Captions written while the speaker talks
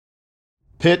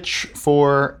Pitch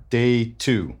for day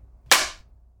 2.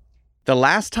 The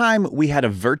last time we had a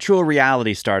virtual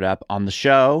reality startup on the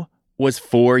show was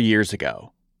 4 years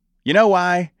ago. You know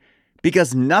why?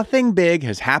 Because nothing big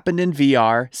has happened in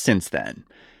VR since then.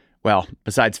 Well,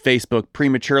 besides Facebook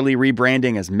prematurely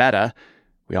rebranding as Meta,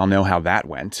 we all know how that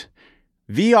went.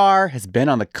 VR has been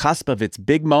on the cusp of its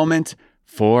big moment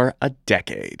for a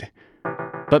decade.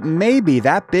 But maybe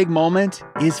that big moment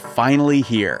is finally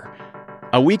here.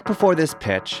 A week before this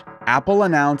pitch, Apple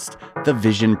announced the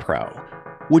Vision Pro,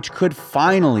 which could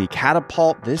finally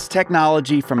catapult this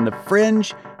technology from the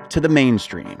fringe to the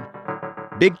mainstream.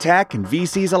 Big tech and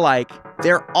VCs alike,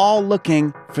 they're all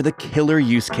looking for the killer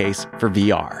use case for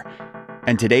VR.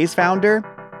 And today's founder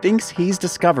thinks he's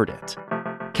discovered it.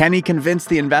 Can he convince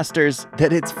the investors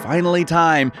that it's finally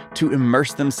time to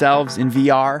immerse themselves in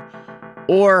VR?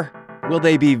 Or will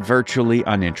they be virtually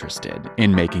uninterested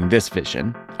in making this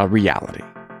vision a reality?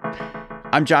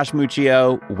 I'm Josh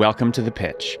Muccio. Welcome to The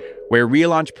Pitch, where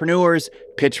real entrepreneurs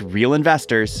pitch real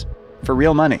investors for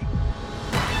real money.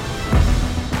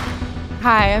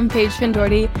 Hi, I'm Paige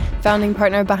Findorti, founding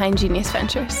partner behind Genius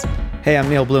Ventures. Hey, I'm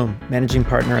Neil Bloom, managing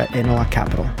partner at Interlock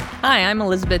Capital. Hi, I'm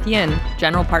Elizabeth Yin,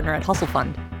 general partner at Hustle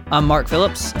Fund. I'm Mark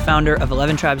Phillips, founder of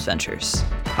 11 Tribes Ventures.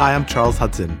 Hi, I'm Charles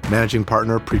Hudson, managing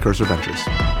partner, Precursor Ventures.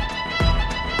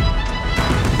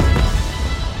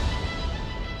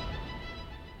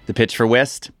 The pitch for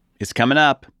Wist is coming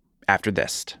up after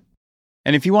this.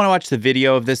 And if you want to watch the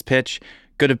video of this pitch,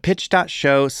 go to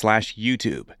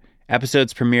pitch.show/YouTube.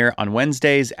 Episodes premiere on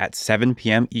Wednesdays at 7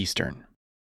 p.m. Eastern.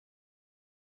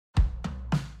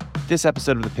 This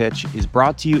episode of The Pitch is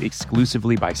brought to you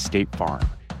exclusively by State Farm.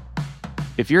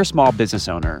 If you're a small business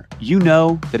owner, you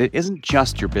know that it isn't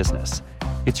just your business,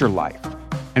 it's your life.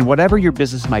 And whatever your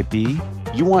business might be,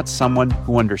 you want someone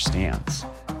who understands.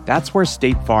 That's where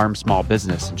State Farm Small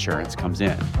Business Insurance comes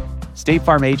in. State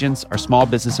Farm agents are small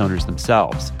business owners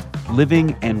themselves,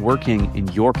 living and working in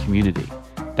your community.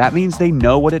 That means they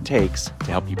know what it takes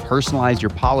to help you personalize your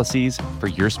policies for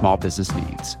your small business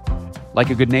needs.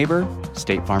 Like a good neighbor,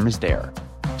 State Farm is there.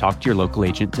 Talk to your local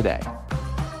agent today.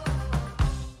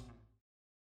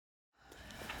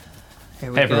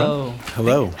 Here we Hey, go.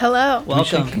 Hello. Hello.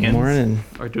 Welcome. Good morning.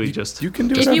 Or do we just... You can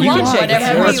do If something. you want, shake whatever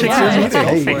hands. you want. Go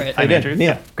Hey, for it. I'm Andrew.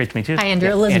 Yeah. Great to meet you. Hi, Andrew.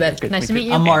 Elizabeth. Nice to meet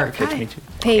you. I'm Mark. Good to meet you.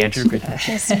 Paige. Andrew, great to meet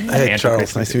you. Hey, Andrew,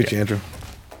 Charles. great Nice to meet you, Andrew.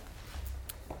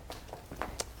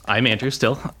 I'm Andrew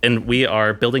still, and we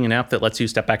are building an app that lets you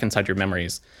step back inside your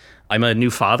memories. I'm a new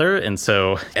father, and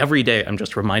so every day I'm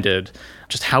just reminded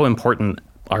just how important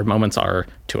our moments are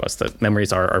to us, that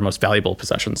memories are our most valuable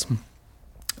possessions.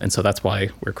 And so that's why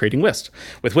we're creating Wist.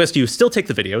 With Wist, you still take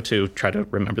the video to try to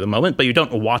remember the moment, but you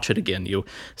don't watch it again. You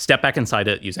step back inside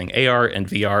it using AR and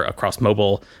VR across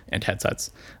mobile and headsets.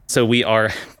 So we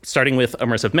are starting with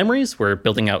immersive memories. We're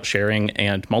building out sharing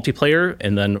and multiplayer,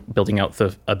 and then building out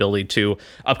the ability to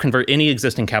upconvert any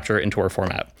existing capture into our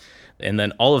format. And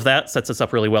then all of that sets us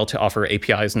up really well to offer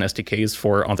APIs and SDKs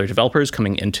for other developers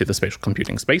coming into the spatial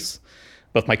computing space.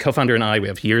 Both my co-founder and I, we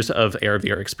have years of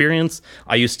AR/VR experience.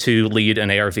 I used to lead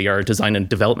an AR/VR design and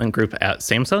development group at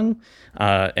Samsung.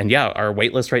 And yeah, our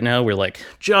waitlist right now, we're like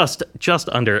just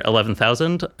under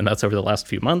 11,000, and that's over the last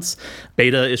few months.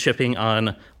 Beta is shipping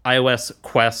on iOS,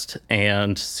 Quest,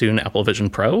 and soon Apple Vision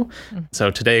Pro.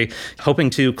 So today, hoping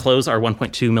to close our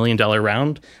 $1.2 million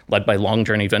round, led by Long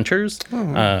Journey Ventures,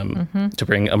 to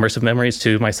bring immersive memories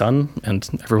to my son and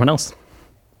everyone else.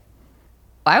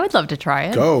 I would love to try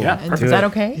it. Go. Yeah, Is that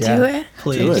okay? Yeah. Do it.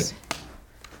 Please.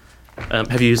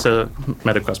 Have you used a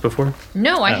MetaQuest before?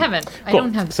 No, I haven't. I Cool.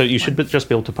 don't have. So you should just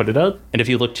be able to put it up. And if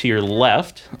you look to your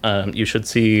left, you should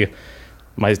see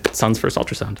my son's first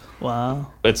ultrasound. Wow.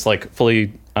 It's like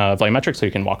fully volumetric, so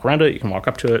you can walk around it, you can walk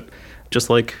up to it, just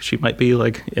like she might be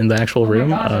like in the actual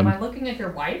room. am I looking at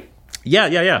your wife?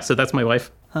 Yeah. So that's my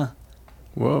wife.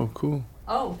 Whoa, cool.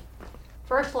 Oh,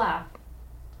 first laugh.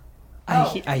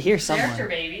 I hear someone. There's your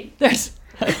baby. There's.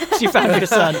 She found your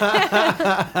son.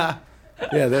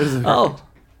 Yeah, there's a... Oh,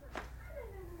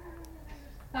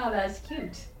 Oh, that's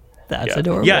cute. that's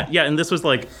adorable. Yeah, and this was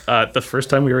like the first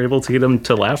time we were able to get him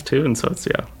to laugh too, and so it's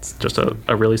just a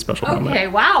really special moment. Okay,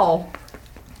 wow.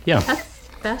 Yeah. That's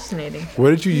fascinating. What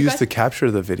did you use to capture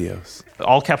the videos?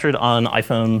 All captured on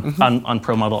iPhone, on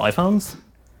Pro model iPhones.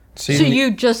 So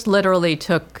you just literally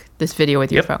took this video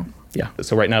with your Yep. phone? Yeah.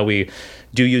 So right now we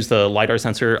do use the LiDAR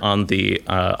sensor on the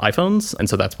iPhones, and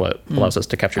so that's what allows us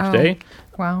to capture today.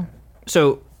 Wow.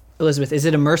 So, Elizabeth, is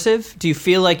it immersive? Do you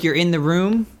feel like you're in the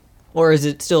room, or is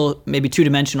it still maybe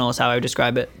two-dimensional is how I would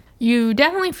describe it? You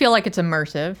definitely feel like it's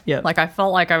immersive. Yeah. Like I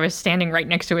felt like I was standing right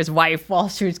next to his wife while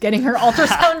she was getting her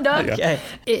ultrasound done. Okay.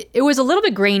 It was a little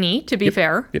bit grainy, to be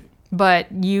fair, but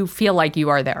you feel like you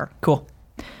are there. Cool.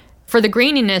 For the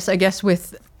graininess, I guess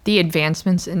with the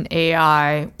advancements in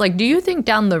AI, like, do you think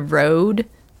down the road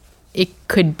it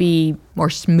could be more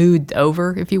smoothed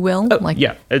over, if you will?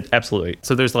 Absolutely.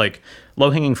 So there's like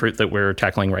low-hanging fruit that we're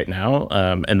tackling right now.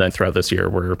 And then throughout this year,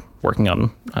 we're working on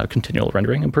continual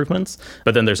rendering improvements.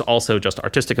 But then there's also just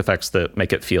artistic effects that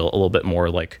make it feel a little bit more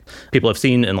like people have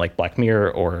seen in like Black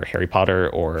Mirror or Harry Potter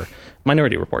or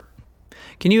Minority Report.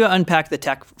 Can you unpack the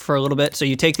tech for a little bit? So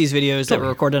you take these videos that were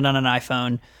recorded on an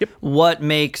iPhone. Yep. What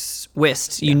makes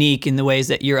Wist unique in the ways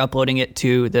that you're uploading it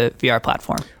to the VR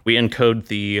platform? We encode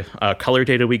the color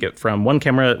data we get from one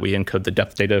camera. We encode the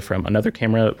depth data from another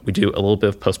camera. We do a little bit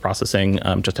of post-processing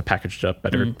just to package it up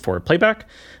better for playback.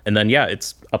 And then,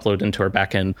 it's uploaded into our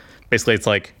backend. Basically, it's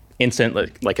like instant.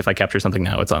 Like if I capture something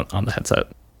now, it's on the headset.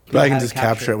 But I can just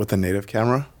capture it with a native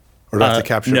camera? Or do I have to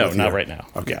capture it No, with not your- right now.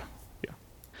 Okay. Yeah.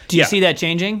 Do you see that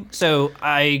changing? So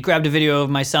I grabbed a video of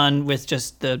my son with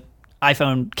just the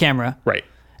iPhone camera. Right.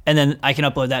 And then I can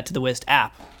upload that to the Wist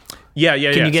app. Yeah.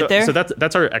 Can you get there? So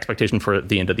that's our expectation for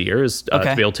the end of the year is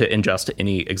to be able to ingest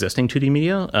any existing 2D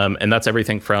media. And that's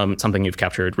everything from something you've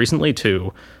captured recently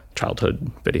to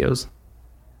childhood videos.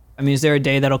 I mean, is there a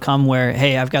day that'll come where,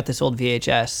 hey, I've got this old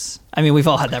VHS? I mean, we've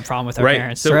all had that problem with our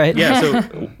parents, so, right? Yeah. So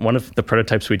one of the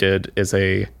prototypes we did is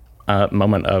a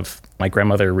moment of my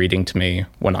grandmother reading to me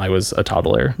when I was a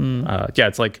toddler.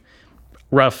 It's like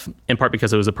rough, in part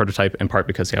because it was a prototype, in part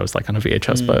because I was like on a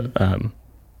VHS, but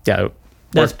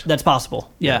that's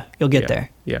possible. Yeah, you'll get there.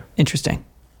 Yeah. Interesting.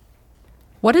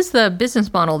 What is the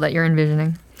business model that you're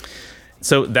envisioning?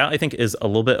 So that I think is a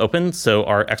little bit open. So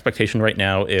our expectation right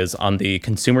now is on the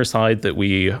consumer side that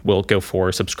we will go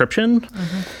for subscription.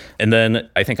 And then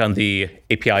I think on the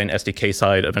API and SDK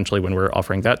side, eventually when we're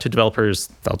offering that to developers,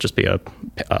 that'll just be a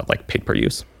like paid per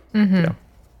use. Yeah.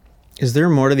 Is there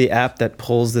more to the app that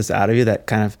pulls this out of you that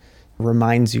kind of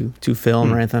reminds you to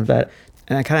film or anything like that?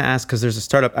 And I kind of ask because there's a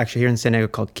startup actually here in San Diego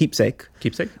called Keepsake.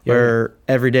 Keepsake? Where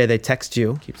every day they text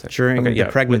you during the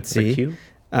pregnancy. With a Q?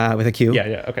 With a Q.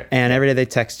 Yeah, okay. And every day they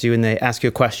text you and they ask you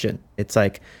a question. It's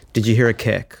like, did you hear a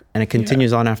kick? And it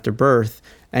continues on after birth.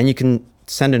 And you can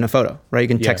send in a photo, right? You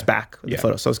can text back with the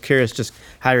photo. So I was curious just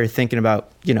how you're thinking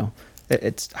about,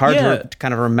 it's hard to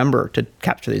kind of remember to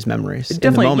capture these memories in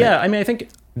the moment. Yeah. I mean, I think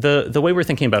the way we're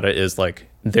thinking about it is like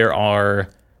there are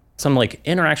some like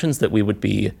interactions that we would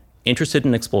be interested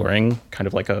in exploring, kind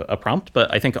of like a prompt.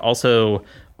 But I think also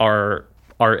our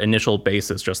initial base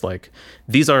is just like,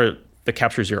 these are the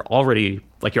captures you're already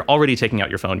taking out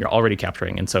your phone, you're already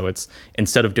capturing. And so it's,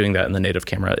 instead of doing that in the native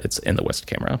camera, it's in the Wist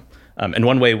camera. And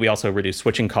one way we also reduce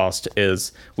switching cost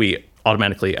is we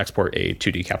automatically export a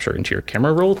 2D capture into your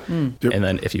camera roll. And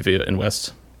then if you view it in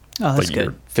Wist,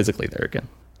 you're physically there again.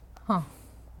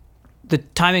 The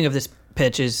timing of this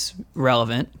pitch is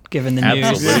relevant given the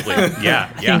news. Absolutely.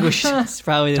 Yeah. I think it's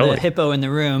probably the hippo in the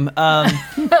room.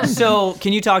 So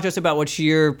can you talk to us about what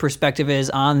your perspective is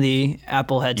on the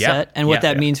Apple headset and what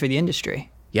that means for the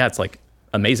industry? Yeah, it's like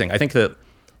amazing. I think that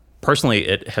personally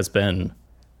it has been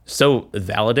so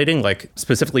validating, like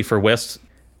specifically for Wist.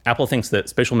 Apple thinks that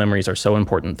spatial memories are so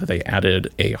important that they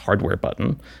added a hardware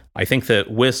button. I think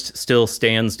that Wist still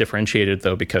stands differentiated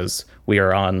though because we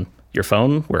are on your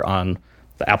phone, we're on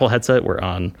the Apple headset, we're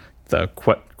on the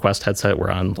Quest headset, we're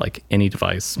on like any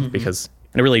device because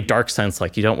in a really dark sense,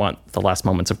 like you don't want the last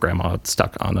moments of grandma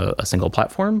stuck on a single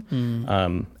platform.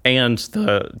 And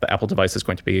the Apple device is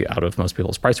going to be out of most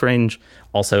people's price range.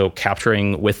 Also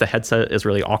capturing with the headset is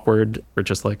really awkward. Or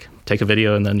just like take a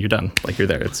video and then you're done. Like you're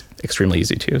there. It's extremely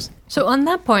easy to use. So on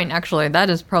that point, actually, that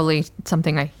is probably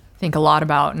something I think a lot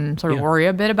about and sort of worry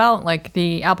a bit about. Like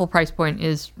the Apple price point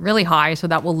is really high, so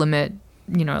that will limit,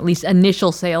 at least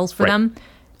initial sales for them.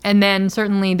 And then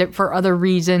certainly that for other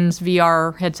reasons,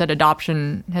 VR headset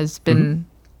adoption has been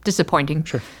disappointing.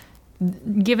 Sure.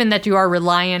 Given that you are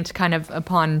reliant kind of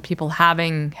upon people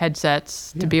having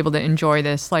headsets to be able to enjoy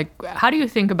this, like how do you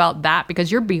think about that?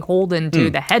 Because you're beholden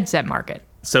to the headset market.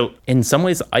 So in some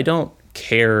ways, I don't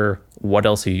care what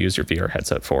else you use your VR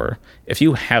headset for. If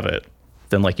you have it,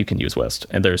 then like you can use Wist.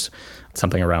 And there's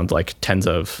something around like tens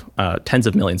of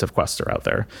millions of Quests are out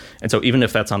there. And so even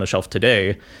if that's on a shelf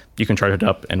today, you can charge it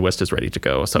up and Wist is ready to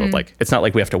go. So like it's not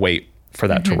like we have to wait for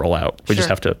that to roll out. We just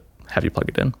have to have you plug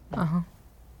it in.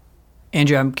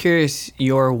 Andrew, I'm curious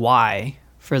your why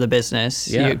for the business.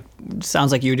 Yeah.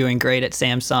 Sounds like you were doing great at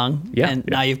Samsung. Yeah,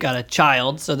 Now you've got a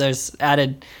child, so there's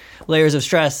added layers of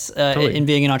stress in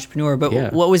being an entrepreneur.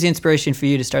 But what was the inspiration for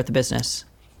you to start the business?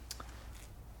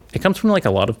 it comes from like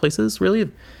a lot of places, really.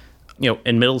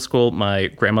 In middle school, my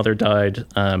grandmother died,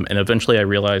 and eventually I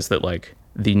realized that like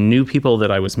the new people that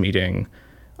I was meeting,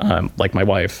 like my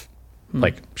wife,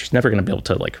 like she's never going to be able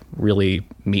to like really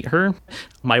meet her.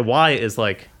 My why is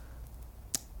like,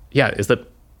 is that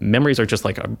memories are just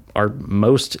like our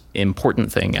most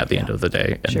important thing at the end of the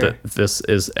day, and that this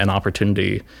is an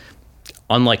opportunity,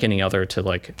 unlike any other, to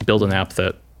like build an app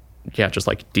that just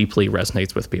like deeply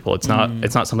resonates with people. It's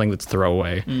not something that's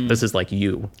throwaway. This is like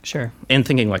you. Sure. And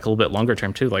thinking like a little bit longer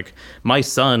term too, like my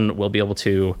son will be able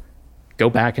to go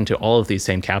back into all of these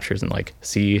same captures and like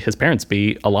see his parents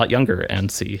be a lot younger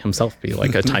and see himself be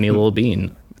like a tiny little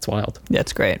bean. It's wild.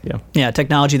 That's great. Yeah.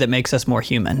 Technology that makes us more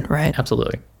human, right?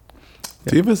 Absolutely.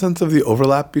 Do you have a sense of the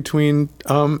overlap between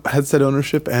headset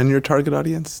ownership and your target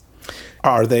audience?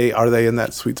 Are they in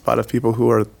that sweet spot of people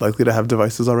who are likely to have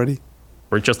devices already?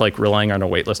 We're just like relying on our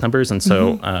waitlist numbers. And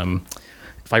so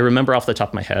if I remember off the top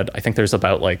of my head, I think there's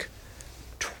about like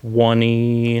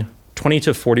 20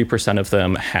 to 40% of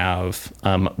them have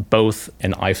both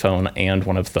an iPhone and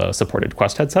one of the supported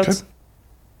Quest headsets. Okay.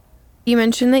 You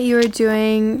mentioned that you were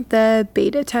doing the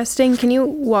beta testing. Can you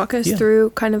walk us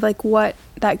through kind of like what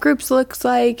that group looks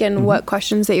like and what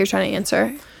questions that you're trying to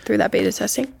answer through that beta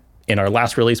testing? In our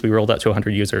last release, we rolled out to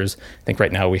 100 users. I think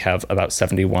right now we have about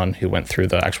 71 who went through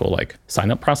the actual like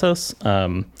sign up process.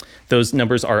 Those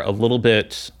numbers are a little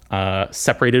bit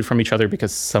separated from each other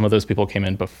because some of those people came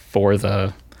in before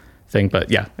the thing.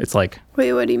 But it's like...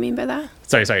 Wait, what do you mean by that?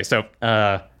 Sorry. So,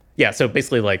 so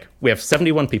basically like we have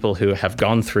 71 people who have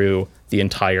gone through the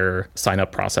entire sign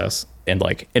up process and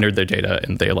like entered their data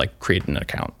and they like created an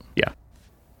account. Yeah.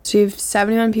 So you have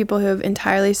 71 people who have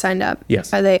entirely signed up.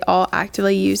 Yes. Are they all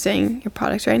actively using your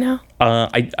product right now?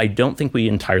 I don't think we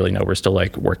entirely know. We're still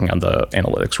like working on the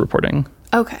analytics reporting.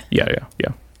 Okay. Yeah.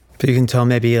 But you can tell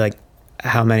maybe like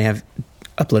how many have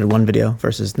uploaded one video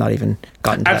versus not even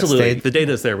gotten to Absolutely. that stage. The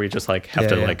data is there. We just like have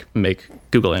to like make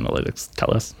Google Analytics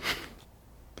tell us.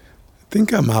 I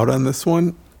think I'm out on this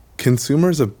one.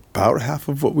 Consumers about half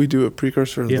of what we do at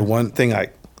Precursor. The one thing I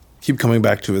keep coming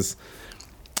back to is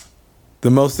the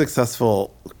most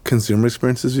successful consumer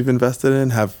experiences we've invested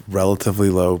in have relatively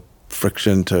low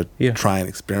friction to try and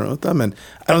experiment with them. And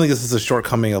I don't think this is a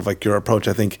shortcoming of like your approach.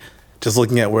 I think just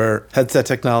looking at where headset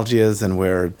technology is and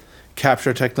where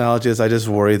capture technology is, I just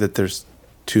worry that there's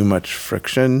too much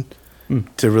friction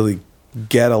to really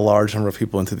get a large number of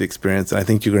people into the experience. And I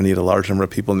think you're going to need a large number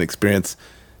of people in the experience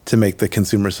to make the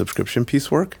consumer subscription piece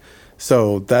work.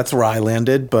 So that's where I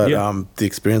landed. But the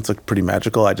experience looked pretty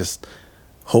magical. I just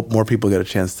hope more people get a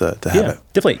chance to have it.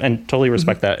 Definitely, and totally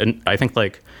respect that. And I think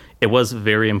like it was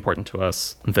very important to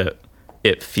us that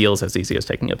it feels as easy as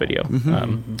taking a video,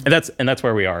 and that's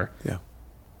where we are. Yeah,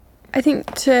 I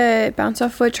think to bounce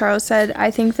off what Charles said, I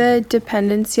think the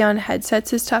dependency on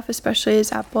headsets is tough, especially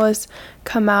as Apple has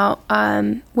come out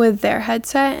with their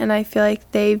headset, and I feel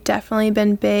like they've definitely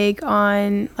been big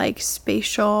on like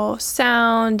spatial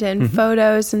sound and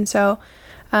photos, and so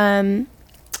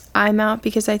I'm out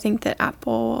because I think that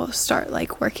Apple will start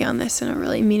like working on this in a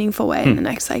really meaningful way in the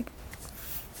next like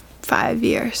 5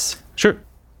 years. Sure.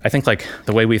 I think like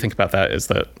the way we think about that is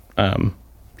that,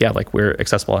 like we're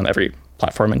accessible on every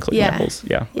platform, including Apple's.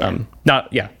 Definitely.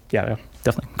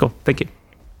 Cool. Thank you.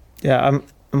 Yeah,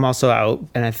 I'm also out.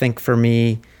 And I think for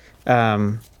me,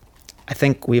 I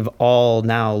think we've all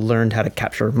now learned how to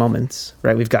capture moments,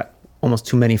 right? We've got almost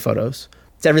too many photos.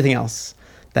 It's everything else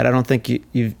that I don't think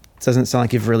you've it doesn't sound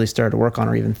like you've really started to work on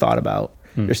or even thought about.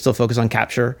 You're still focused on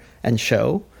capture and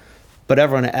show, but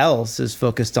everyone else is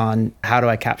focused on how do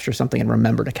I capture something and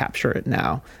remember to capture it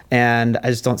now. And I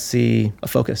just don't see a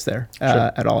focus there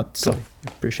at all. So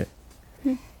appreciate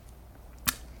it.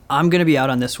 I'm going to be out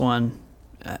on this one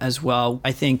as well.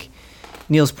 I think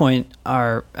Neil's point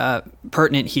are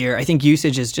pertinent here. I think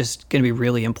usage is just going to be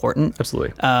really important.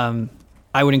 Absolutely.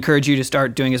 I would encourage you to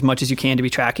start doing as much as you can to be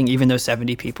tracking even those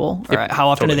 70 people. Right? How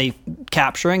often are they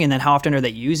capturing, and then how often are they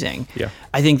using? Yeah.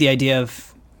 I think the idea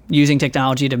of using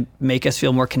technology to make us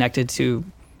feel more connected to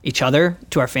each other,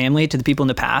 to our family, to the people in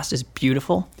the past is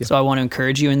beautiful. Yeah. So I want to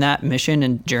encourage you in that mission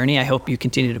and journey. I hope you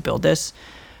continue to build this.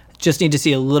 Just need to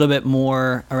see a little bit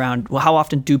more around, well, how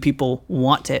often do people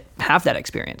want to have that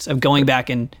experience of going back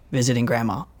and visiting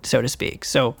grandma, so to speak?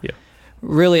 So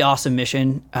really awesome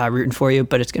mission, rooting for you,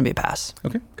 but it's going to be a pass.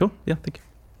 Okay, cool. Yeah, thank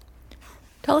you.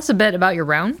 Tell us a bit about your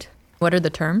round. What are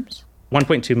the terms?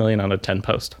 1.2 million on a 10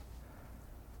 post.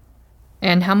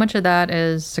 And how much of that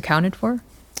is accounted for?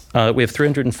 We have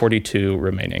 342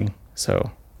 remaining, so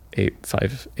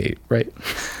 858, right?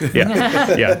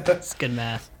 Yeah. That's good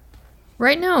math.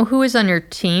 Right now, who is on your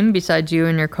team besides you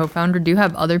and your co-founder? Do you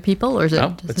have other people, or is it?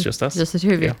 No, it's just us. Just the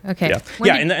two of you. Yeah. Okay.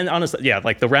 Yeah, and honestly,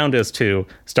 like the round is to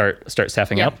start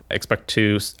staffing up. I expect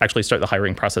to actually start the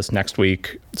hiring process next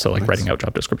week. So like writing out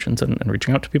job descriptions and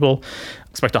reaching out to people.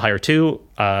 Expect to hire 2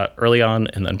 early on,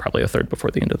 and then probably a 3rd before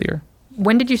the end of the year.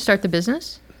 When did you start the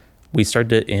business? We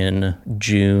started it in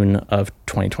June of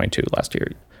 2022 last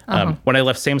year. When I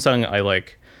left Samsung,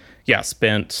 I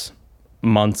spent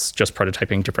months just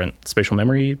prototyping different spatial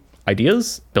memory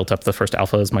ideas, built up the first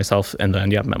alphas myself, and then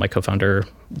met my co-founder,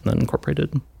 and then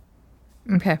incorporated.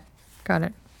 Okay, got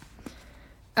it.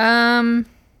 I'm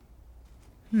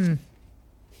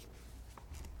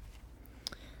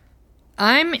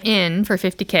in for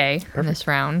 50K in this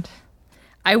round.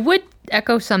 I would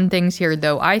echo some things here,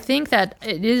 though. I think that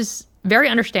it is very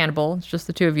understandable, it's just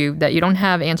the two of you, that you don't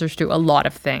have answers to a lot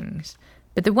of things.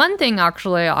 But the one thing,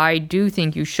 actually, I do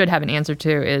think you should have an answer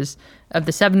to is, of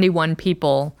the 71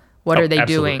 people, what are they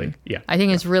absolutely. doing? Yeah. I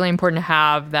think it's really important to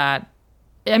have that.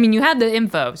 I mean, you had the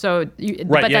info, so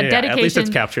but that dedication At least it's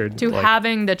captured, to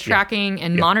having the tracking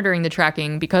and monitoring the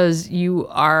tracking, because you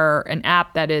are an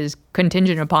app that is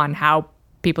contingent upon how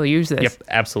people use this. Yep,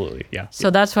 absolutely. Yeah. So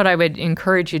that's what I would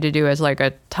encourage you to do as like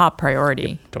a top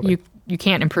priority. Yep, totally. You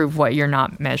can't improve what you're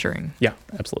not measuring. Yeah,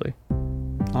 absolutely.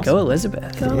 Awesome. Go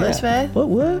Elizabeth. Go Elizabeth. What?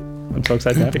 I'm so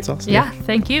excited to have you. That's awesome. Yeah,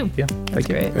 thank you. Yeah, thank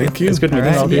you. Great. Thank you. It's good meeting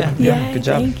right. all of you. Yeah. Good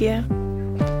job. Thank you.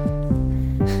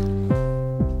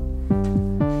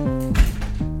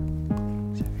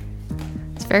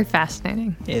 It's very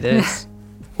fascinating. It is.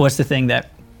 What's the thing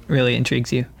that really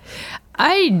intrigues you?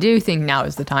 I do think now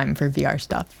is the time for VR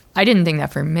stuff. I didn't think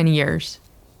that for many years.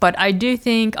 But I do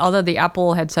think, although the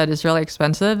Apple headset is really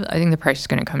expensive, I think the price is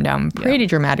going to come down pretty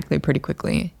dramatically, pretty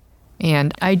quickly.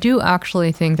 And I do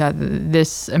actually think that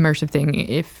this immersive thing,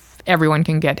 if everyone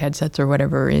can get headsets or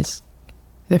whatever, is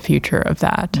the future of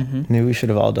that. Mm-hmm. Maybe we should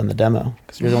have all done the demo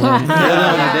because you're the only one who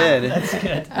did.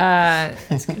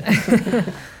 That's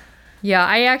good. Yeah,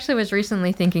 I actually was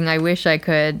recently thinking I wish I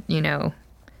could,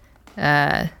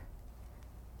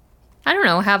 I don't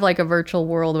know, have like a virtual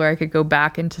world where I could go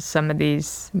back into some of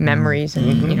these memories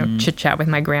and, chit chat with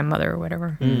my grandmother or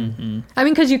whatever. Mm-hmm. I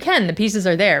mean, because you can, the pieces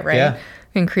are there, right? Yeah.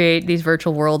 You can create these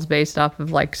virtual worlds based off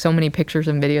of like so many pictures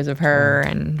and videos of her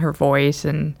and her voice.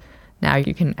 And now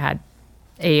you can add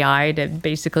AI to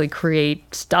basically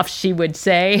create stuff she would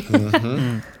say.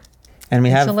 And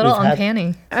It's a little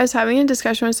uncanny. I was having a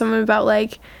discussion with someone about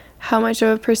like how much of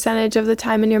a percentage of the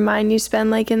time in your mind you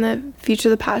spend like in the future,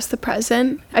 the past, the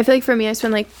present. I feel like for me, I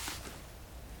spend like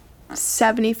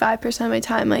 75% of my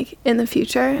time like in the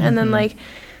future, and then like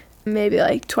maybe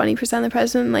like 20% in the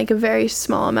present, like a very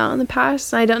small amount in the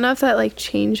past. And I don't know if that like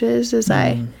changes as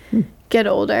I get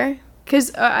older,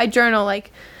 because I journal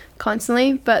like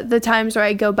constantly, but the times where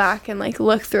I go back and like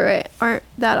look through it aren't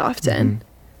that often.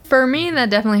 For me, that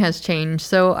definitely has changed.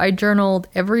 So I journaled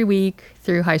every week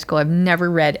through high school. I've never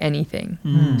read anything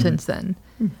since then.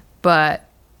 But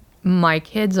my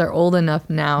kids are old enough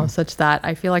now such that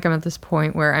I feel like I'm at this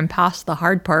point where I'm past the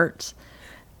hard parts,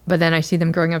 but then I see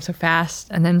them growing up so fast,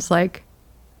 and then it's like,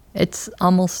 it's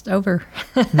almost over.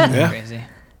 Crazy.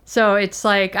 So it's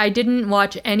like I didn't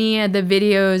watch any of the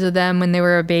videos of them when they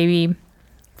were a baby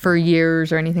for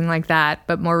years or anything like that.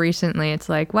 But more recently, it's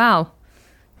like, wow,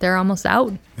 they're almost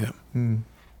out. Yeah.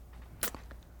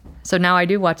 So now I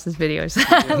do watch those videos.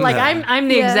 Like I'm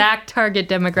the exact target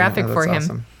demographic for him.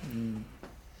 Awesome.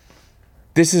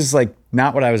 This is like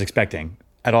not what I was expecting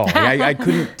at all. Like, I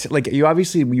couldn't, like, you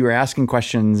were asking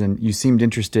questions and you seemed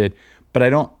interested, but I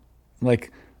don't,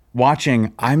 like,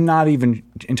 watching, I'm not even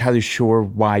entirely sure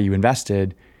why you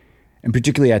invested, and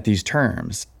particularly at these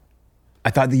terms. I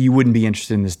thought that you wouldn't be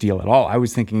interested in this deal at all. I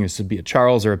was thinking this would be a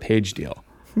Charles or a Paige deal.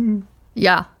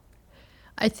 Yeah.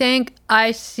 I think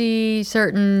I see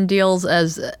certain deals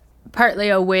as partly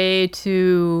a way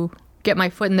to get my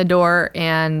foot in the door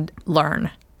and learn.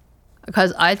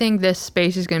 Because I think this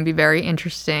space is going to be very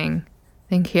interesting. I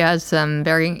think he has some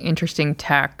very interesting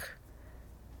tech.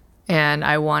 And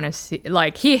I want to see,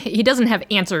 like, he doesn't have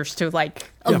answers to,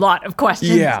 like, a lot of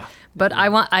questions. Yeah. But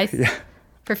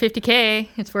for 50K,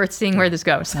 it's worth seeing where this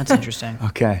goes. That's interesting.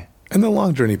 Okay. And the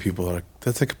long journey people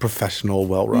that's like a professional,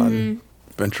 well-run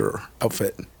venture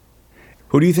outfit.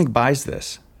 Who do you think buys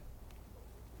this?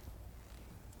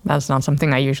 That's not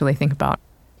something I usually think about.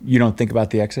 You don't think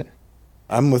about the exit?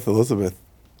 I'm with Elizabeth.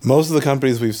 Most of the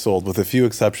companies we've sold, with a few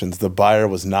exceptions, the buyer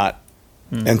was not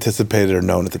anticipated or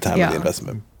known at the time of the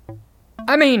investment.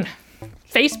 I mean,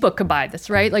 Facebook could buy this,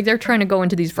 right? Like, they're trying to go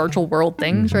into these virtual world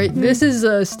things, right? This is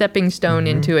a stepping stone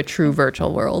into a true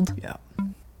virtual world. Yeah.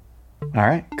 All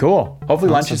right, cool.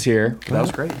 Hopefully lunch is here. That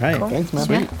was great. All right. Cool. Thanks, man.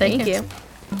 Yeah, thank you.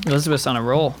 Elizabeth's on a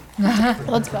roll.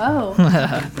 Let's go.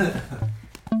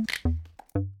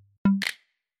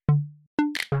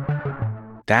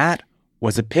 That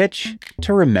was a pitch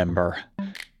to remember.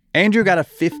 Andrew got a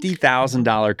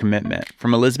 $50,000 commitment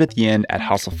from Elizabeth Yin at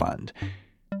Hustle Fund.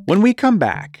 When we come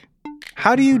back,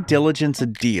 how do you diligence a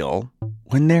deal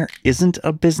when there isn't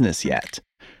a business yet?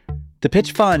 The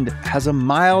Pitch Fund has a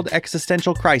mild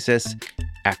existential crisis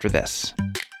after this.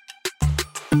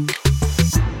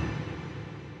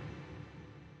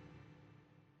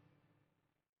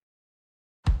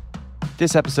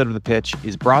 This episode of The Pitch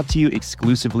is brought to you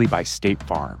exclusively by State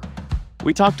Farm.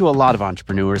 We talk to a lot of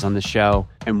entrepreneurs on this show,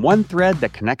 and one thread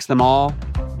that connects them all,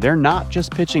 they're not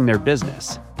just pitching their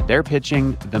business, they're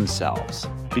pitching themselves.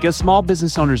 Because small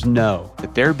business owners know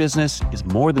that their business is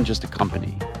more than just a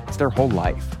company, it's their whole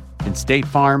life. And State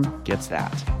Farm gets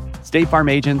that. State Farm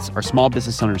agents are small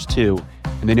business owners too,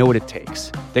 and they know what it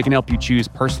takes. They can help you choose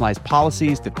personalized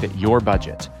policies that fit your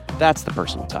budget. That's the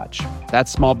personal touch.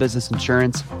 That's small business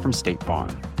insurance from State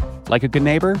Farm. Like a good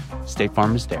neighbor, State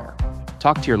Farm is there.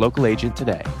 Talk to your local agent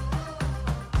today.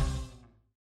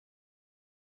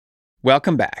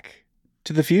 Welcome back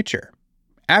to the future.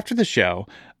 After the show,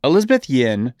 Elizabeth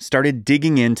Yin started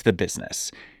digging into the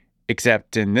business.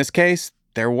 Except in this case,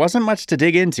 there wasn't much to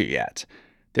dig into yet.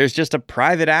 There's just a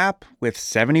private app with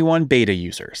 71 beta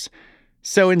users.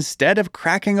 So instead of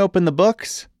cracking open the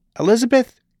books,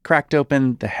 Elizabeth cracked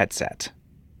open the headset.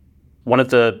 One of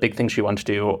the big things she wanted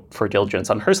to do for diligence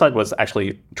on her side was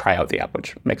actually try out the app,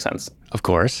 which makes sense. Of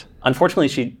course. Unfortunately,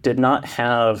 she did not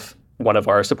have one of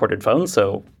our supported phones,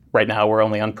 so right now we're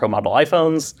only on Pro model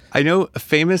iPhones. I know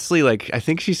famously, I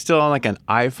think she's still on an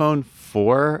iPhone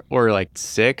 4 or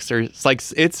 6 or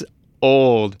it's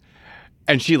old,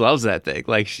 and she loves that thing.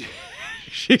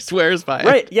 She swears by it.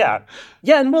 Right, yeah.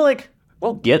 Yeah, and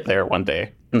we'll get there one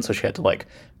day. And so she had to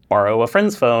borrow a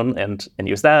friend's phone and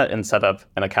use that and set up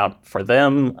an account for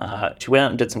them. She went out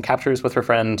and did some captures with her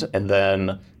friend, and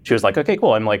then she was like, okay,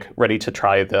 cool, I'm ready to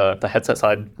try the headset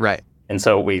side. Right. And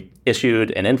so we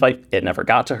issued an invite. It never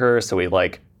got to her, so we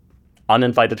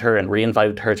uninvited her and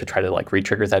re-invited her to try to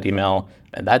re-trigger that email,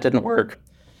 and that didn't work.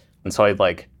 And so I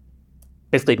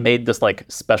basically made this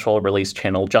special release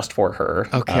channel just for her,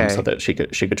 so that she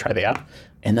could try the app.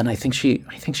 And then I think she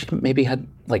maybe had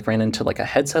ran into a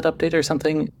headset update or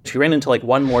something. She ran into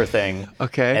one more thing.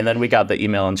 Okay. And then we got the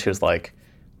email, and she was like,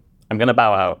 "I'm gonna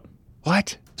bow out."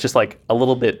 What? It's just a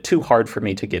little bit too hard for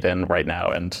me to get in right now,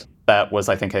 and that was,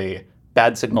 I think, a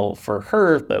bad signal for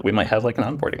her that we might have an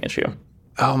onboarding issue.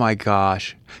 Oh my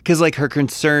gosh. Because her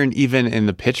concern even in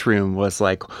the pitch room was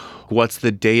what's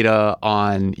the data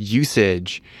on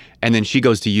usage? And then she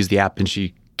goes to use the app and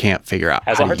she can't figure out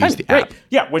how to use the app. Right.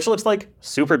 Yeah, which looks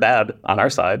super bad on our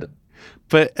side.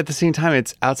 But at the same time,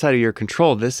 it's outside of your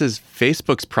control. This is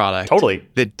Facebook's product. Totally.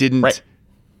 That didn't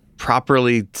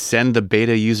properly send the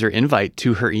beta user invite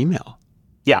to her email.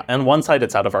 Yeah, on one side,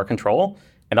 it's out of our control.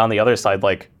 And on the other side,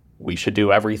 we should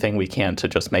do everything we can to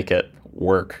just make it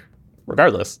work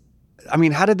regardless. I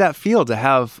mean, how did that feel to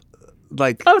have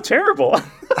Oh, terrible.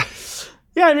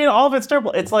 Yeah, I mean, all of it's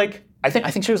terrible. It's I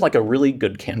think she was a really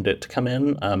good candidate to come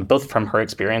in, both from her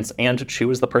experience and she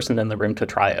was the person in the room to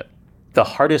try it. The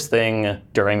hardest thing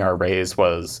during our raise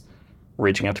was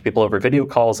reaching out to people over video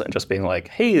calls and just being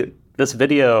hey, this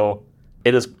video,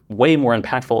 it is way more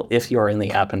impactful if you're in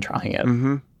the app and trying it.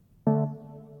 Mm-hmm.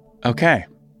 Okay,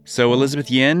 so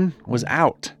Elizabeth Yin was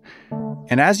out.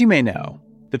 And as you may know,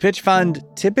 the Pitch Fund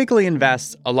typically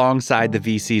invests alongside the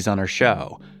VCs on our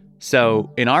show.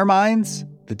 So in our minds,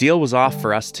 the deal was off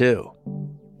for us too.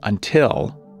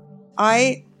 Until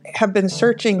I have been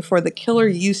searching for the killer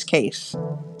use case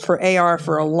for AR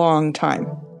for a long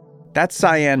time. That's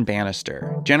Cyan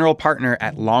Bannister, general partner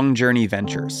at Long Journey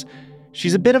Ventures.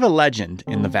 She's a bit of a legend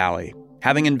in the Valley,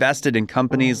 having invested in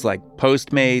companies like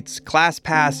Postmates,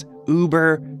 ClassPass,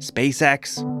 Uber,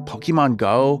 SpaceX, Pokemon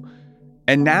Go.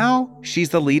 And now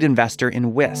she's the lead investor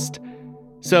in Wist.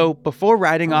 So before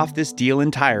writing off this deal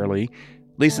entirely,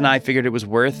 Lisa and I figured it was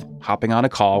worth hopping on a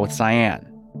call with Cyan.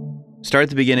 Start at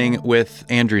the beginning with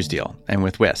Andrew's deal and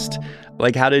with Wist.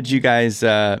 How did you guys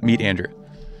meet Andrew?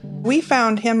 We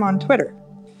found him on Twitter.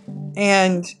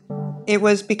 And it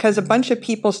was because a bunch of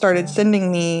people started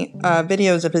sending me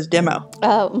videos of his demo.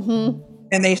 Oh, mm-hmm.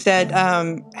 And they said,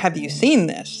 have you seen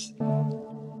this?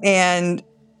 And,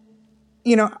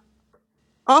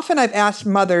 often I've asked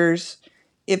mothers,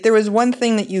 if there was one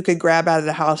thing that you could grab out of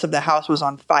the house if the house was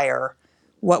on fire,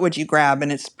 what would you grab?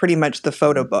 And it's pretty much the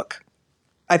photo book.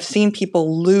 I've seen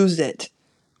people lose it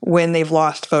when they've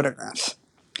lost photographs.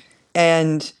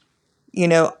 And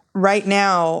Right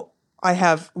now I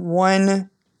have one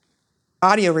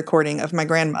audio recording of my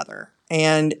grandmother,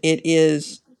 and it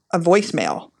is a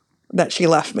voicemail that she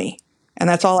left me. And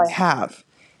that's all I have.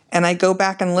 And I go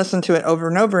back and listen to it over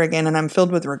and over again, and I'm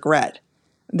filled with regret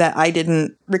that I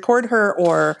didn't record her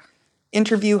or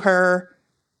interview her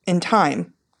in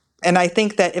time. And I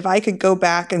think that if I could go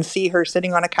back and see her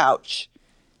sitting on a couch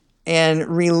and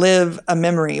relive a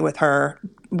memory with her,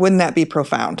 wouldn't that be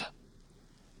profound?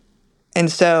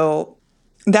 And so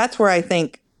that's where I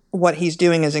think what he's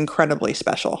doing is incredibly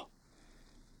special.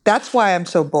 That's why I'm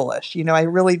so bullish. I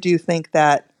really do think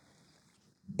that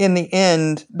in the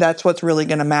end, that's what's really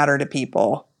going to matter to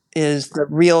people, is the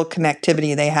real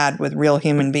connectivity they had with real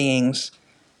human beings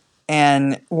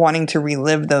and wanting to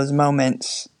relive those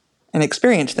moments and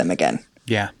experience them again.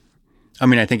 Yeah. I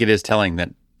mean, I think it is telling that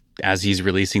as he's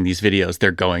releasing these videos,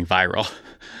 they're going viral.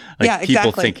 Yeah, exactly.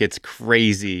 People think it's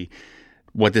crazy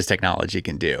what this technology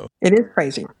can do. It is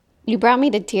crazy. You brought me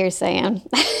to tears, Sam.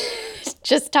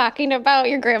 Just talking about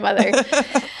your grandmother.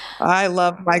 I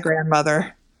love my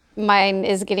grandmother. Mine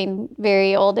is getting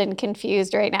very old and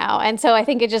confused right now. And so I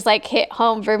think it just hit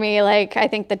home for me. I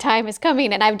think the time is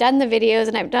coming, and I've done the videos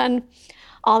and I've done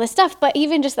all this stuff. But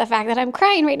even just the fact that I'm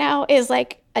crying right now is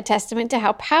a testament to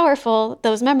how powerful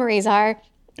those memories are,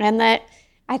 and that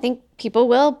I think people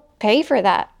will pay for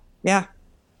that. Yeah.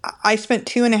 I spent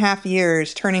 2.5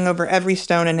 years turning over every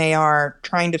stone in AR,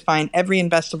 trying to find every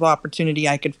investable opportunity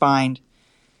I could find.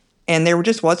 And there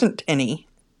just wasn't any.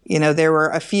 There were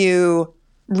a few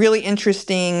really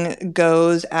interesting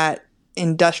goes at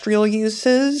industrial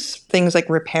uses, things like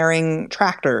repairing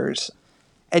tractors,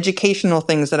 educational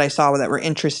things that I saw that were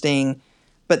interesting.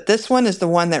 But this one is the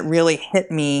one that really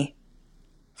hit me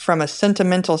from a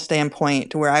sentimental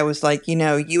standpoint, where I was like,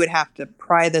 you would have to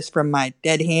pry this from my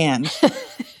dead hand,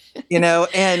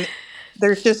 and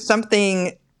there's just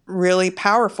something really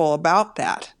powerful about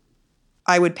that.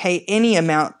 I would pay any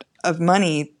amount of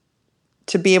money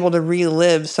to be able to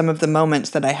relive some of the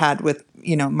moments that I had with,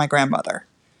 my grandmother.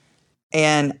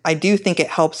 And I do think it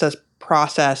helps us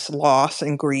process loss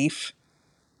and grief.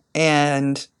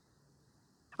 And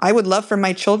I would love for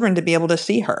my children to be able to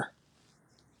see her.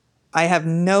 I have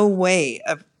no way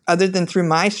of, other than through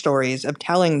my stories, of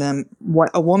telling them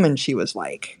what a woman she was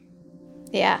like.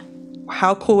 Yeah.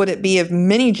 How cool would it be if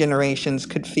many generations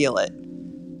could feel it?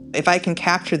 If I can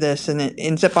capture this and it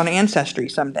ends up on Ancestry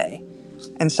someday,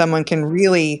 and someone can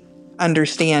really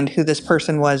understand who this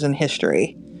person was in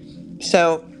history.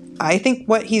 So I think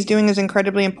what he's doing is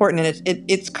incredibly important, and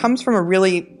it comes from a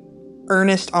really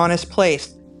earnest, honest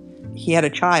place. He had a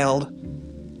child,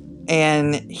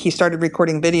 and he started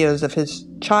recording videos of his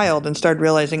child and started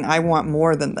realizing, I want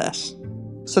more than this.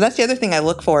 So that's the other thing I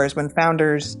look for, is when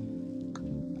founders,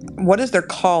 what is their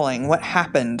calling? What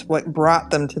happened? What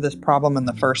brought them to this problem in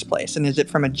the first place? And is it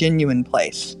from a genuine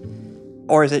place?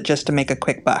 Or is it just to make a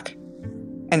quick buck?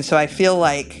 And so I feel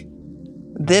like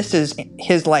this is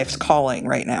his life's calling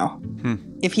right now.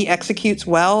 If he executes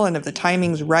well, and if the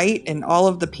timing's right and all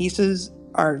of the pieces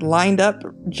are lined up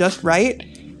just right,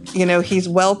 he's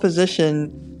well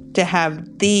positioned to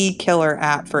have the killer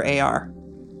app for AR.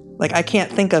 I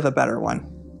can't think of a better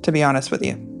one, to be honest with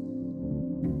you.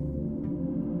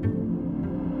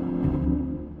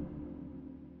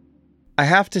 I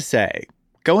have to say,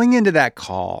 going into that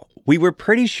call, we were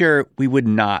pretty sure we would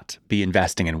not be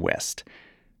investing in Wist.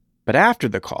 But after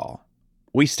the call,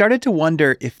 we started to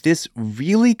wonder if this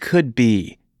really could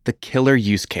be the killer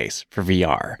use case for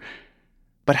VR.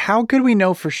 But how could we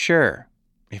know for sure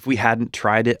if we hadn't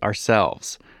tried it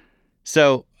ourselves?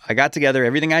 So I got together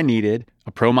everything I needed: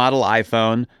 a Pro model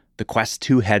iPhone, the Quest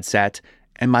 2 headset,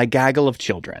 and my gaggle of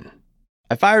children.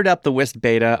 I fired up the Wist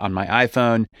beta on my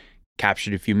iPhone,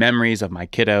 captured a few memories of my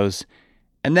kiddos,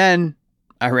 and then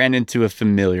I ran into a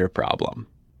familiar problem.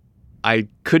 I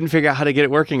couldn't figure out how to get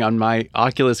it working on my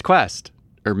Oculus Quest,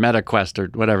 or Meta Quest, or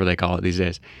whatever they call it these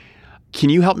days. Can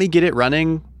you help me get it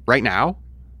running right now?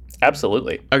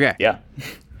 Absolutely. Okay. Yeah.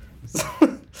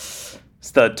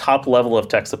 It's the top level of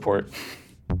tech support.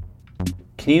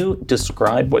 Can you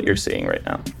describe what you're seeing right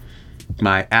now?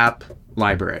 My app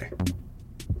library.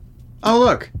 Oh,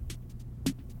 look.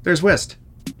 There's Wist.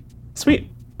 Sweet.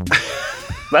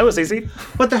 That was easy.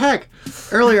 What the heck?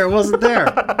 Earlier it wasn't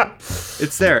there.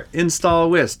 It's there. Install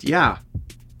Wist. Yeah.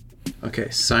 Okay,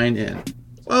 sign in.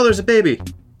 Oh, there's a baby.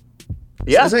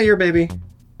 Yeah. Is that your baby?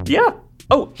 Yeah.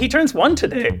 Oh, he turns 1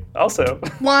 today also.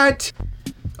 What?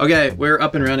 Okay, we're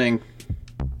up and running.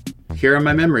 Here are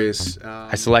my memories.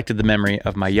 I selected the memory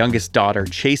of my youngest daughter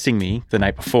chasing me the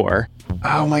night before.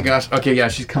 Oh my gosh. Okay, yeah,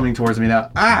 she's coming towards me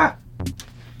now. Ah!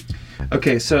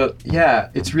 Okay, so yeah,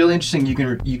 it's really interesting. You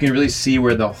can really see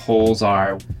where the holes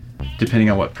are depending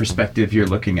on what perspective you're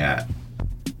looking at.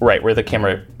 Right, where the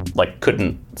camera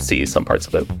couldn't see some parts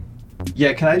of it.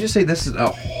 Yeah, can I just say this is a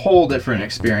whole different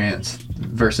experience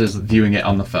versus viewing it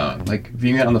on the phone. Like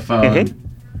viewing it on the phone,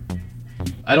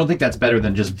 I don't think that's better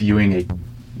than just viewing a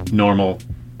normal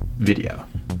video.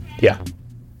 Yeah.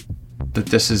 But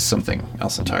this is something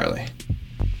else entirely.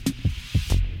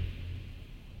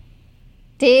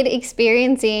 Did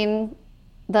experiencing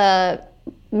the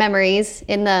memories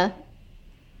in the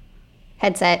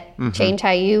headset change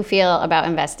how you feel about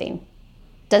investing?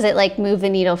 Does it move the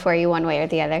needle for you one way or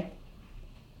the other?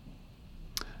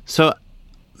 So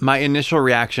my initial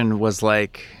reaction was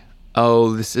like,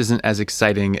 oh, this isn't as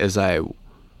exciting as I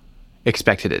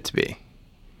expected it to be.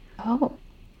 Oh.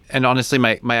 And honestly,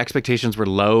 my expectations were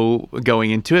low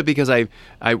going into it because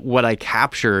what I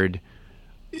captured,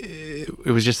 it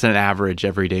was just an average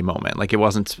everyday moment. Like it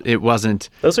wasn't.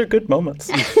 Those are good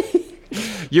moments.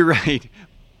 You're right.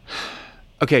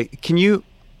 Okay, can you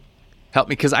help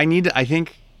me? Because I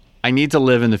think I need to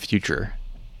live in the future,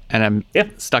 and I'm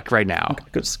stuck right now.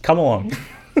 Just come along.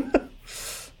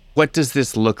 What does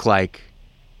this look like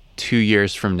 2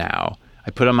 years from now?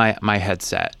 I put on my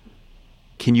headset.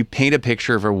 Can you paint a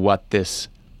picture of what this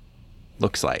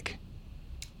looks like?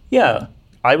 Yeah,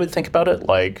 I would think about it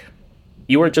like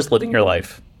you were just living your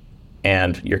life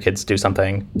and your kids do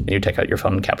something and you take out your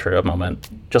phone and capture a moment,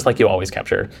 just like you always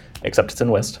capture, except it's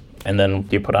in Wist. And then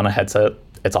you put on a headset,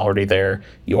 it's already there.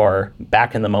 You are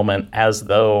back in the moment as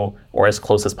though, or as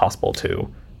close as possible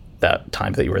to that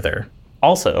time that you were there.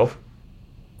 Also,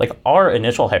 our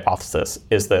initial hypothesis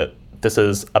is that this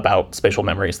is about spatial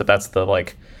memories, that's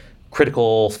the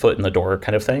critical foot in the door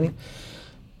kind of thing.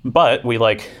 But we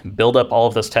build up all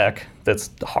of this tech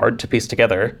that's hard to piece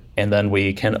together, and then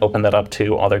we can open that up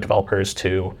to other developers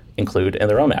to include in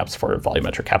their own apps for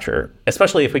volumetric capture,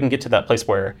 especially if we can get to that place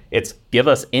where it's give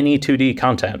us any 2D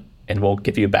content and we'll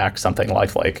give you back something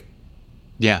lifelike.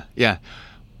 Yeah.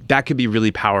 That could be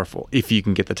really powerful if you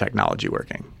can get the technology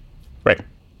working. Right.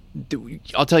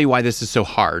 I'll tell you why this is so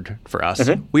hard for us.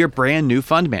 We are brand new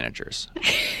fund managers.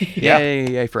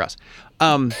 Yay for us.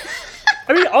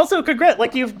 I mean, also,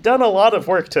 congrats. You've done a lot of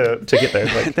work to get there.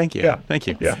 Thank you. Yeah. Thank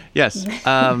you. Yeah. Yes.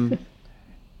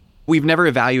 We've never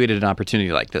evaluated an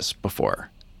opportunity like this before,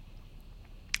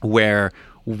 where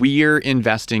we're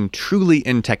investing truly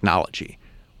in technology.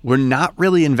 We're not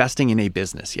really investing in a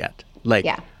business yet.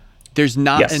 There's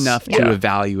not enough to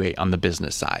evaluate on the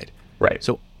business side. Right.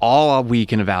 So all we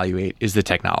can evaluate is the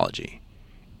technology.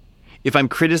 If I'm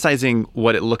criticizing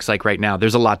what it looks like right now,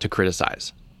 there's a lot to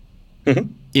criticize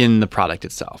in the product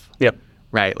itself. Yep.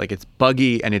 Right? It's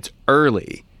buggy and it's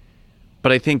early.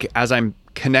 But I think as I'm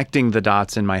connecting the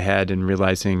dots in my head and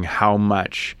realizing how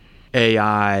much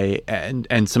AI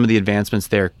and some of the advancements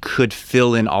there could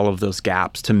fill in all of those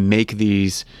gaps to make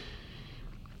these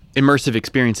immersive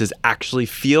experiences actually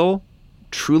feel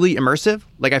truly immersive.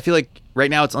 I feel like right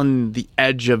now it's on the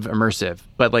edge of immersive,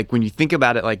 but when you think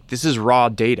about it, this is raw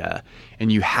data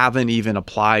and you haven't even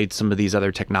applied some of these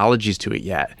other technologies to it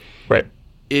yet. Right.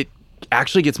 It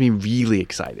actually gets me really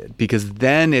excited because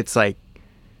then it's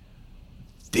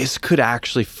this could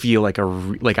actually feel like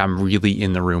I'm really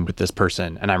in the room with this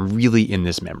person and I'm really in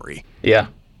this memory. Yeah.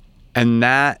 And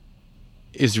that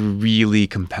is really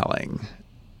compelling.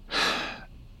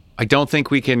 I don't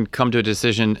think we can come to a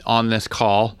decision on this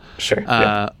call. Sure.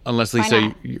 Unless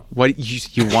Lisa, you want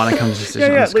to come to a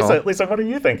decision on this call? Lisa, what are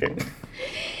you thinking?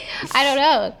 I don't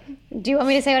know. Do you want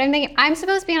me to say what I'm thinking? I'm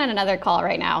supposed to be on another call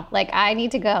right now. I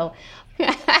need to go.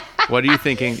 What are you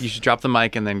thinking? You should drop the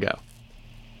mic and then go.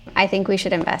 I think we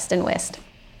should invest in Wist.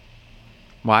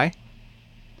 Why?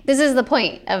 This is the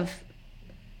point of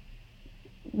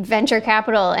venture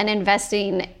capital and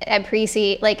investing at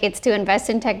pre-seed. It's to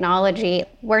invest in technology.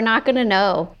 We're not going to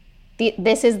know.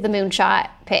 This is the moonshot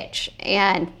pitch.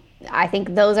 And I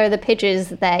think those are the pitches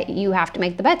that you have to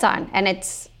make the bets on. And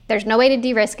there's no way to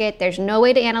de-risk it. There's no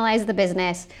way to analyze the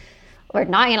business. We're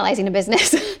not analyzing a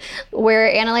business. We're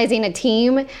analyzing a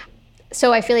team.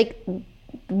 So I feel like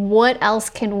what else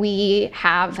can we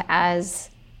have as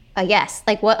a yes?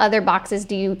 What other boxes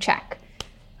do you check?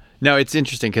 No, it's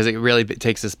interesting because it really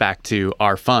takes us back to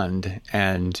our fund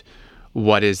and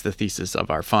what is the thesis of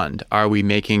our fund? Are we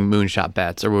making moonshot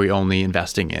bets or are we only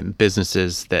investing in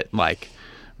businesses that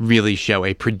really show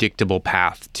a predictable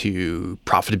path to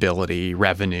profitability,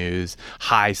 revenues,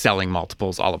 high selling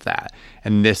multiples, all of that?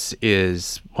 And this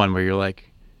is one where you're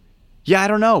yeah, I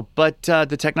don't know, but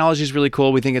the technology is really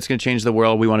cool. We think it's going to change the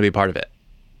world. We want to be a part of it.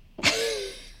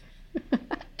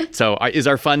 So is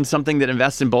our fund something that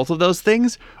invests in both of those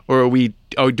things, or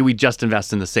do we just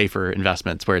invest in the safer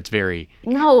investments where it's very...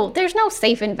 No, there's no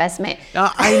safe investment.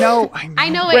 I know. I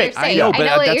know what you're saying. I know,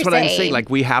 but that's what I'm saying. Like,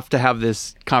 we have to have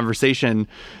this conversation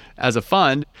as a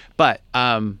fund, but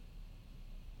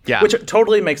yeah. Which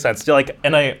totally makes sense. Like,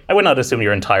 and I would not assume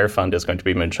your entire fund is going to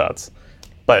be moonshots,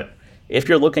 but if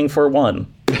you're looking for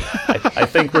one, I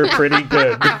think we're pretty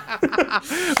good.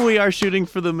 We are shooting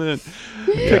for the moon.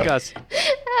 Pick us.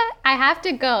 I have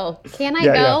to go. Can I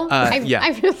go? Yeah.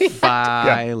 I really have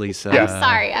Bye, to. Lisa. I'm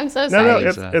sorry. I'm so sorry.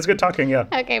 No, it's good talking, yeah.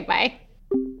 Okay, bye.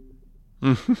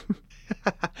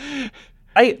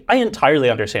 I entirely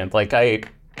understand. Like, I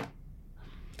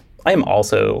am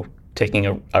also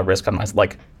taking a risk on myself.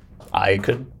 Like, I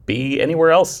could be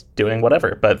anywhere else doing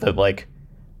whatever, but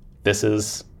this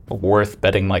is worth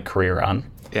betting my career on.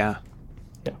 Yeah.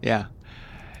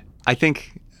 I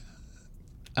think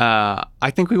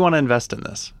we want to invest in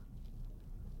this.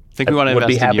 I think we want to invest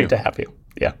in you. Would be happy to have you.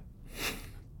 Yeah.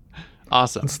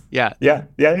 Awesome. Yeah. Yeah.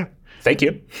 Thank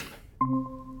you.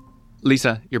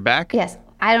 Lisa, you're back? Yes.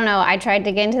 I don't know. I tried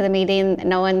to get into the meeting.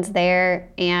 No one's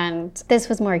there. And this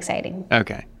was more exciting.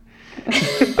 Okay.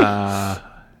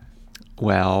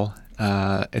 Well,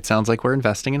 it sounds like we're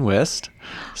investing in Wist.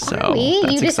 So Are we?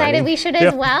 You decided exciting. we should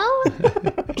as well?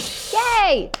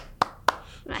 Yay!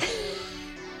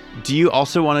 Do you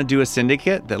also want to do a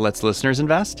syndicate that lets listeners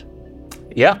invest?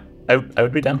 Yeah, I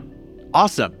would be down.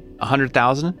 Awesome.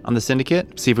 100,000 on the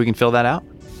syndicate. See if we can fill that out.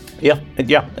 Yeah.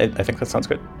 I think that sounds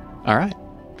good. All right.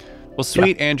 Well,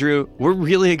 sweet, Andrew. We're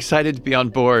really excited to be on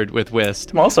board with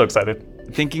Wist. I'm also excited.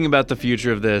 Thinking about the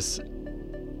future of this,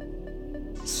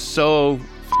 so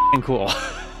f***ing cool.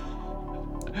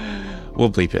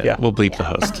 We'll bleep it. Yeah. We'll bleep the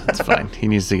host. It's fine. He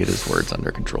needs to get his words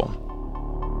under control.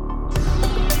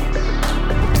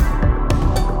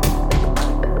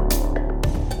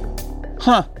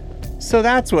 Huh. So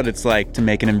that's what it's like to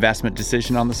make an investment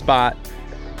decision on the spot.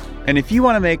 And if you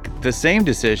want to make the same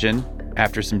decision,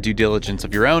 after some due diligence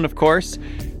of your own, of course,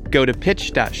 go to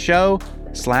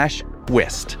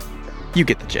pitch.show/Wist. You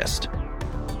get the gist.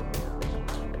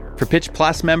 For Pitch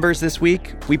Plus members this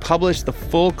week, we published the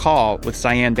full call with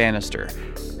Cyan Bannister.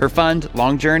 Her fund,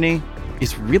 Long Journey,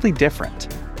 is really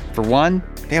different. For one,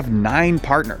 they have 9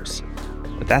 partners.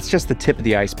 But that's just the tip of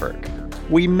the iceberg.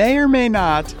 We may or may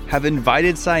not have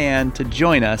invited Cyan to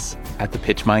join us at the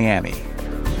Pitch Miami.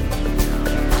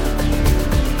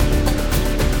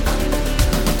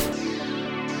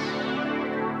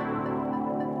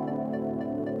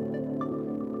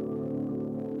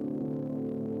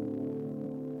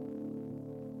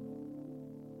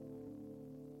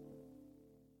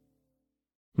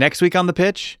 Next week on The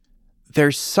Pitch,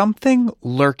 there's something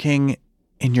lurking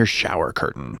in your shower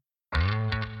curtain.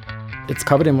 It's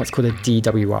covered in what's called a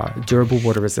DWR, durable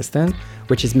water resistant,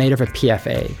 which is made of a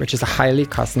PFA, which is a highly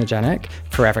carcinogenic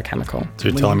forever chemical. So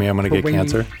you're telling me I'm going to get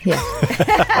cancer? Yeah.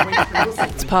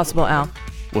 It's possible, Al.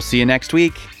 We'll see you next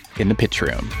week in the Pitch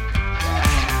Room.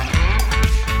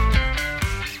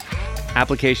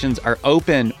 Applications are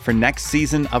open for next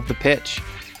season of The Pitch.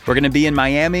 We're going to be in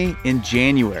Miami in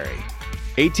January.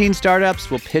 18 startups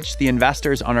will pitch the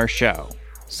investors on our show.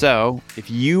 So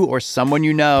if you or someone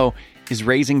you know is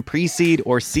raising pre-seed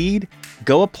or seed,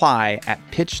 go apply at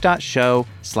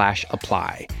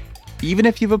pitch.show/apply. Even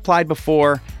if you've applied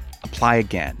before, apply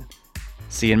again.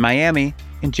 See you in Miami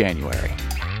in January.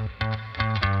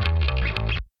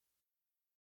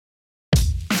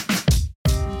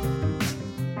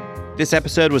 This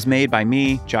episode was made by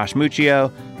me, Josh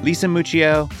Muccio, Lisa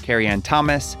Muccio, Carrie Ann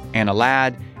Thomas, Anna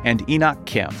Ladd, and Enoch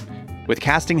Kim, with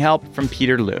casting help from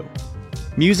Peter Liu.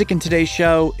 Music in today's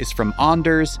show is from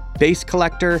Anders, Bass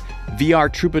Collector,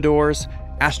 VR Troubadours,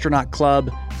 Astronaut Club,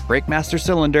 Breakmaster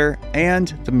Cylinder, and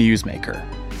The Muse Maker.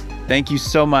 Thank you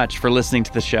so much for listening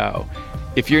to the show.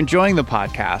 If you're enjoying the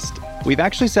podcast, we've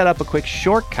actually set up a quick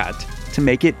shortcut to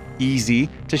make it easy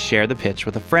to share the pitch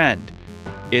with a friend.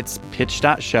 It's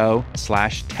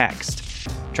pitch.show/text.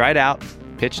 Try it out,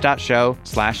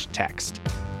 pitch.show/text.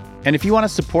 And if you want to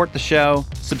support the show,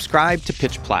 subscribe to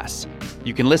Pitch Plus.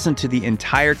 You can listen to the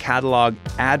entire catalog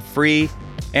ad-free,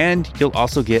 and you'll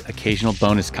also get occasional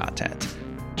bonus content.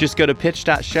 Just go to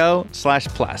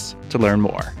pitch.show/plus to learn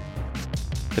more.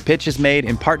 The Pitch is made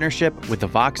in partnership with the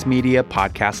Vox Media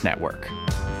Podcast Network.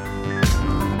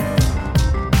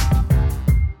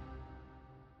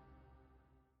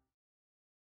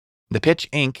 The Pitch,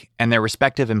 Inc. and their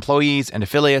respective employees and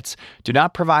affiliates do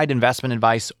not provide investment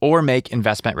advice or make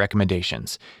investment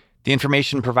recommendations. The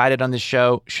information provided on this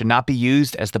show should not be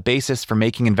used as the basis for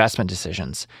making investment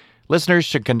decisions. Listeners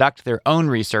should conduct their own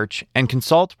research and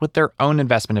consult with their own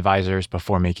investment advisors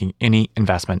before making any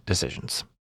investment decisions.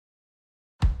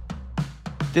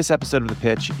 This episode of The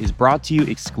Pitch is brought to you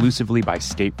exclusively by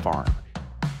State Farm.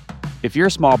 If you're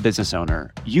a small business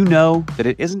owner, you know that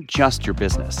it isn't just your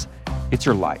business, it's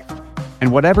your life.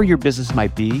 And whatever your business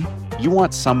might be, you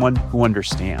want someone who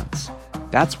understands.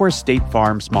 That's where State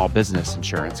Farm Small Business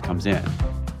Insurance comes in.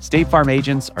 State Farm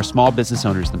agents are small business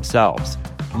owners themselves,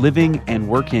 living and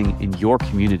working in your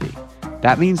community.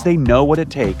 That means they know what it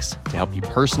takes to help you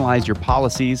personalize your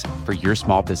policies for your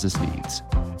small business needs.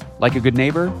 Like a good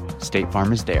neighbor, State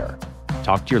Farm is there.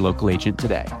 Talk to your local agent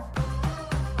today.